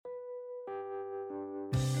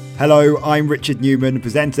Hello, I'm Richard Newman,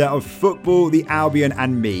 presenter of Football, the Albion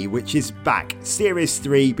and Me, which is back. Series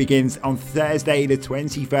 3 begins on Thursday the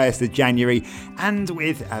 21st of January, and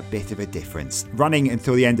with a bit of a difference. Running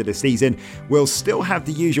until the end of the season, we'll still have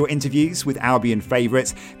the usual interviews with Albion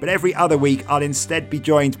favourites, but every other week I'll instead be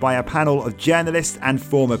joined by a panel of journalists and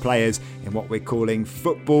former players in what we're calling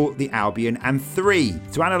Football, the Albion and 3,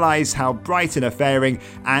 to analyse how Brighton are faring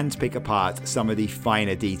and pick apart some of the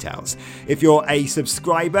finer details. If you're a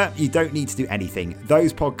subscriber, you don't need to do anything.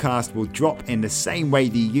 Those podcasts will drop in the same way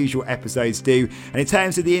the usual episodes do. And in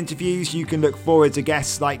terms of the interviews, you can look forward to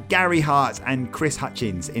guests like Gary Hart and Chris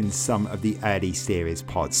Hutchins in some of the early series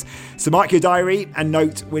pods. So mark your diary and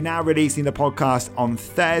note we're now releasing the podcast on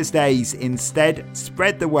Thursdays instead.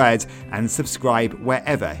 Spread the word and subscribe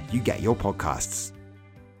wherever you get your podcasts.